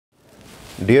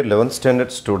Dear 11th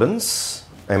standard students,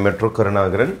 I am Metro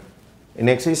Karunagaran. In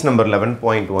exercise number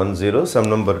 11.10, sum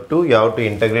number 2, you have to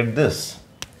integrate this.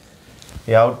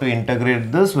 You have to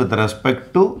integrate this with respect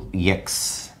to x.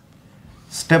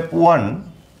 Step 1,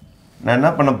 நான்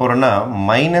என்ன பண்ண போறேன்னா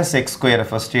minus x square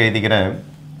first எழுதிக்கிறேன்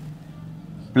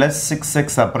plus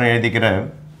 6x அப்புறம் எழுதிக்கிறேன்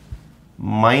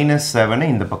minus 7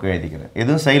 இந்த பக்கம் எழுதிக்கிறேன்.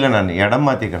 எதுவும் செய்யல நான் இடம்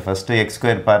மாத்திக்கிறேன். first x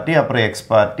square பார்ட்டி அப்புறம் x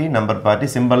பார்ட்டி நம்பர் பார்ட்டி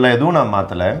சிம்பல்லாம் எதுவும் நான்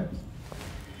மாத்தல.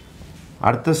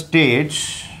 அடுத்த ஸ்டேஜ்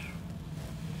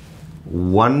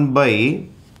 1 by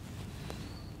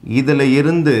இதில்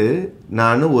இருந்து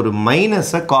நான் ஒரு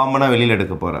மைனஸை காமனாக வெளியில்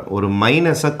எடுக்க போகிறேன். ஒரு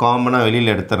மைனஸை காமனாக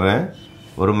வெளியில் எடுத்துடுறேன்.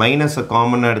 ஒரு மைனஸை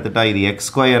காமனாக எடுத்துட்டா இது எக்ஸ்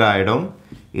ஸ்கொயர் ஆகிடும்,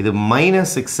 இது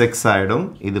மைனஸ் 6x ஆகிடும்,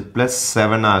 இது ப்ளஸ்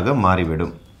 7 ஆக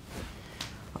மாறிவிடும்.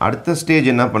 அடுத்த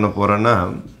ஸ்டேஜ் என்ன பண்ண போகிறேன்னா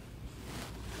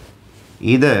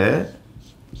இதை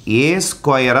ஏ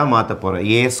ஸ்கொயராக மாற்ற போகிறேன்.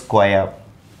 ஏ ஸ்கொயர்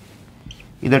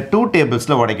இதை 2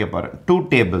 டேபிள்ஸில் உடைக்க போகிறேன். 2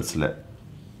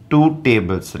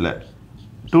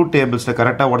 டேபிள்ஸில்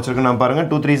கரெக்டாக உடச்சிருக்கு நான் பாருங்கள்.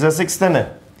 2 3 is 6 தானே.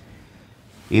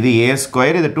 இது ஏ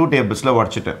ஸ்கொயர், இது 2 டேபிள்ஸில்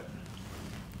உடச்சிட்டேன்.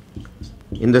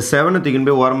 இந்த 7 தூக்கின்னு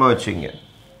போய் ஓரமாக வச்சுங்க.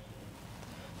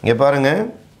 இங்கே பாருங்கள்,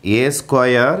 ஏ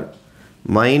ஸ்கொயர்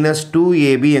மைனஸ்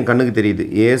 2ab என் கண்ணுக்கு தெரியுது.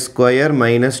 ஏ ஸ்கொயர்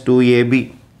மைனஸ் 2ab.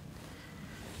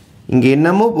 இங்கே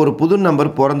என்னமோ ஒரு புது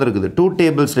நம்பர் பிறந்திருக்குது. 2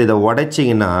 டேபிள்ஸில் இதை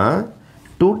உடைச்சிங்கன்னா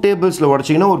 2 டேபிள்ஸில்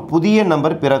உடைச்சிங்கன்னா ஒரு புதிய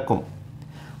நம்பர் பிறக்கும்.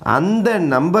 அந்த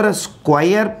நம்பரை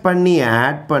ஸ்கொயர் பண்ணி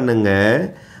ஆட் பண்ணுங்க,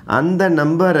 அந்த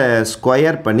நம்பரை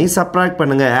ஸ்கொயர் பண்ணி சப்ராக்ட்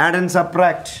பண்ணுங்க. Add and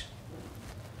subtract.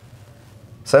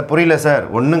 சார் புரியல சார்.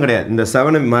 ஒன்றும் கிடையாது. இந்த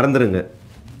 7 மறந்துடுங்க.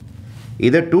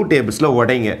 இதை 2 டேபிள்ஸில்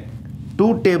உடைங்க. 2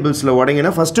 டேபிள்ஸில்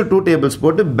உடைங்கன்னா ஃபஸ்ட்டு 2 டேபிள்ஸ்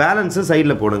போட்டு பேலன்ஸை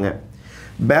சைடில் போடுங்க.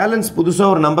 பேலன்ஸ்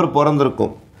புதுசாக ஒரு நம்பர்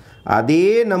பிறந்திருக்கும். அதே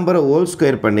நம்பரை ஹோல்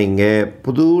ஸ்கொயர் பண்ணிங்க.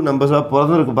 புது நம்பர்ஸாக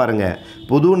பிறந்திருக்கு பாருங்கள்.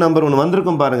 புது நம்பர் ஒன்று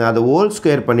வந்திருக்கும் பாருங்கள். அதை ஹோல்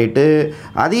ஸ்கொயர் பண்ணிவிட்டு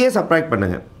அதையே சப்ராக்ட்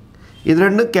பண்ணுங்கள். இது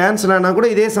ரெண்டும் கேன்சல் ஆனால் கூட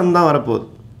இதே சம் தான் வரப்போகுது.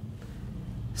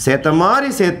 சேர்த்த மாதிரி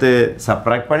சேர்த்து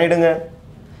சப்ராக்ட் பண்ணிவிடுங்க.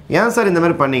 ஏன் சார் இந்த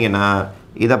மாதிரி பண்ணிங்கன்னா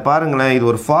இதை பாருங்களேன், இது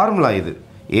ஒரு ஃபார்முலா. இது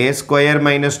ஏ square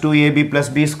minus 2ab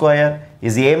plus B square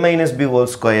is a minus B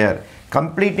whole square.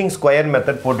 Completing square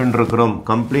method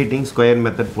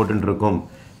போட்டுருக்கோம்.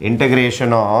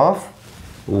 Integration of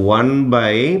 1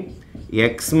 by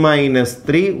x minus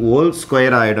 3 whole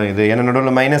square ஆகிடும். இது என்ன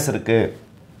நடுவில் மைனஸ் இருக்குது.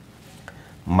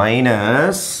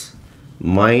 மைனஸ்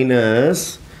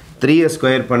 3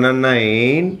 ஸ்கொயர் பண்ண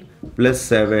 9 ப்ளஸ்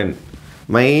 7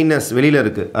 மைனஸ் வெளியில்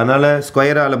இருக்குது, அதனால்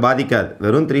ஸ்கொயரால் பாதிக்காது.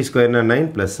 வெறும் 3 ஸ்கொயர்னா 9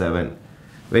 ப்ளஸ் 7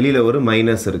 வெளியில் ஒரு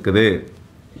மைனஸ் இருக்குது.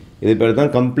 இது பேர்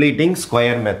தான் கம்ப்ளீட்டிங்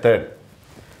ஸ்கொயர் மெத்தட்.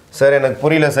 சார் எனக்கு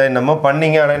புரியல சார், நம்ம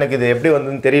பண்ணிங்க ஆனால் எனக்கு இது எப்படி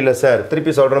வந்ததுன்னு தெரியல சார்.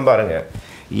 திருப்பி சொல்கிறேன் பாருங்கள்.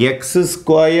 எக்ஸ்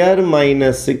ஸ்கொயர்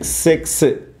மைனஸ் 6x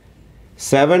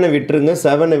 7 விட்டுருங்க.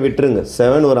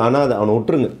 7 ஒரு அனாதை, அவனை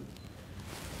விட்டுருங்க.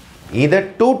 இதை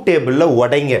 2 டேபிளில்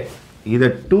உடைங்க.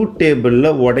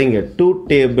 2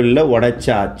 டேபிளில்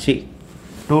உடைச்சாச்சு.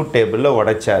 2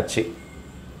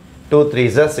 3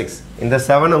 is 6. இந்த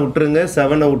 7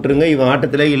 விட்டுருங்க. இவன்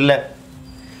ஆட்டத்திலே இல்லை.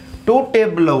 2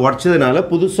 டேபிளில் உடச்சதுனால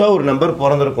புதுசாக ஒரு நம்பர்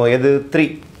பிறந்திருக்கும். எது? 3.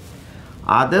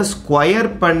 அதை ஸ்கொயர்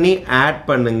பண்ணி ஆட்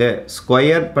பண்ணுங்க.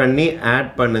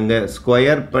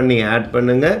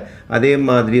 அதே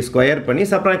மாதிரி ஸ்கொயர் பண்ணி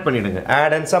சப்ராக்ட் பண்ணிவிடுங்க.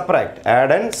 Add and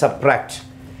subtract.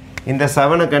 இந்த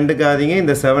 7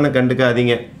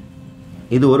 கண்டுக்காதீங்க.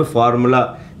 இது ஒரு formula.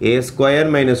 a square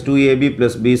minus 2ab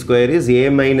plus b square is a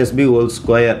minus b whole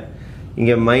square.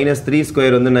 இங்கே மைனஸ் 3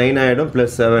 ஸ்கொயர் வந்து 9 ஆகிடும்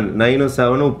ப்ளஸ் 7. 9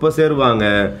 7 உப்பை சேருவாங்க.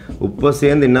 உப்பை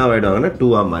சேர்ந்து என்ன ஆகிடுவாங்கன்னா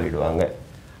 2ஆக மாறிடுவாங்க.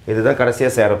 இதுதான்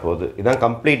கடைசியாக சேரப்போகுது. இதுதான்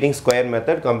கம்ப்ளீட்டிங் ஸ்கொயர்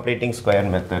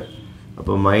மெத்தட்.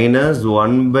 அப்போ minus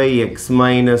 1 by x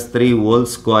minus 3 whole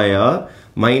square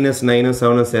minus 9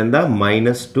 7 சேர்ந்தால்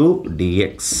மைனஸ் 2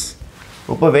 dx.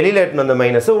 இப்போ வெளியில் எட்டுன அந்த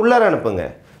மைனஸை உள்ளார அனுப்புங்க.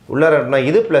 உள்ளார அனுப்புனா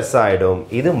இது ப்ளஸ் ஆகிடும்,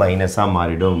 இது மைனஸாக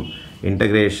மாறிடும்.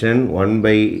 Integration 1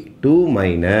 by 2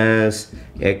 minus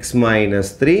X minus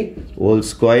 3 whole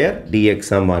square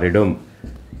டிஎக்ஸாக மாறிடும்.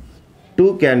 2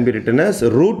 can be written as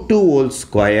 √2 whole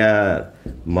square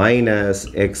minus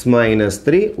X minus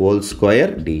 3 whole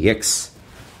square dx.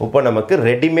 இப்போ நமக்கு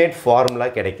ரெடிமேட் ஃபார்முலா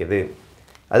கிடைக்குது.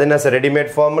 அது என்ன சார்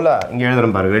ரெடிமேட் ஃபார்முலா? இங்கே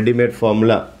எழுதுகிறேன் பாருங்கள். Readymade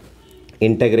formula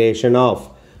integration of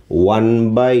 1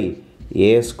 by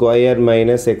a square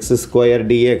minus X square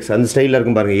dx. அந்த ஸ்டைலில்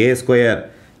இருக்கும் பாருங்கள். a square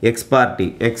X party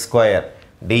X square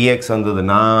dx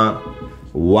வந்ததுன்னா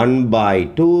 1 by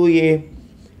 2a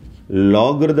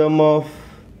logarithm of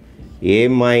a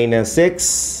minus x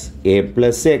a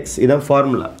plus x. இதான்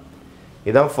formula.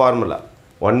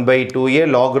 1 by 2a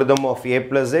logarithm of a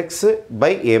plus x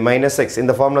by a minus x.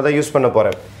 இந்த formula தான் use பண்ண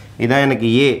போகிறேன். இதான் எனக்கு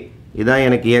a. இதான்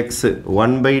எனக்கு எக்ஸ்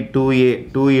 1/2a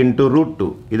 2 into √2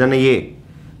 இதான a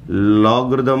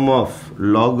logarithm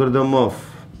of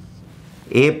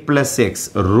a plus x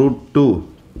 √2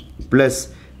 plus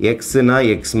x na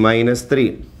x minus 3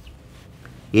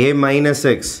 a minus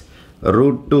x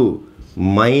 √2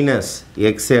 minus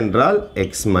x என்றால்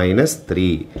x minus 3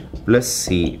 plus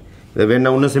c இதை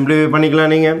வேணா இன்னும் சிம்பிளிஃபை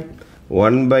பண்ணிக்கலாம் நீங்கள்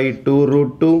 1/2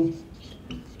 √2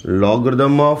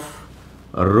 logarithm of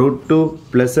 √2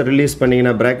 plus ரிலீஸ்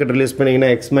பண்ணிங்கன்னா bracket ரிலீஸ் பண்ணிங்கன்னா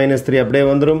x minus 3 அப்படியே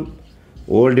வந்துடும்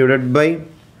all divided by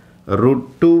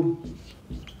 √2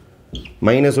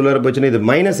 மைனஸ் உள்ளார போச்சுன்னா இது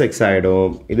மைனஸ் எக்ஸ்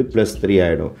ஆகிடும் இது ப்ளஸ் 3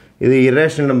 ஆகிடும் இது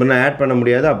இரேஷனல் நம்பர்னா ஆட் பண்ண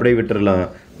முடியாது அப்படியே விட்டுறலாம்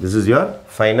this is your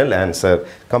final answer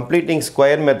completing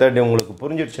square method உங்களுக்கு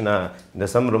புரிஞ்சிடுச்சுன்னா இந்த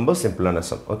சம் ரொம்ப சிம்பிளான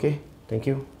சம் ஓகே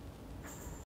தேங்க்யூ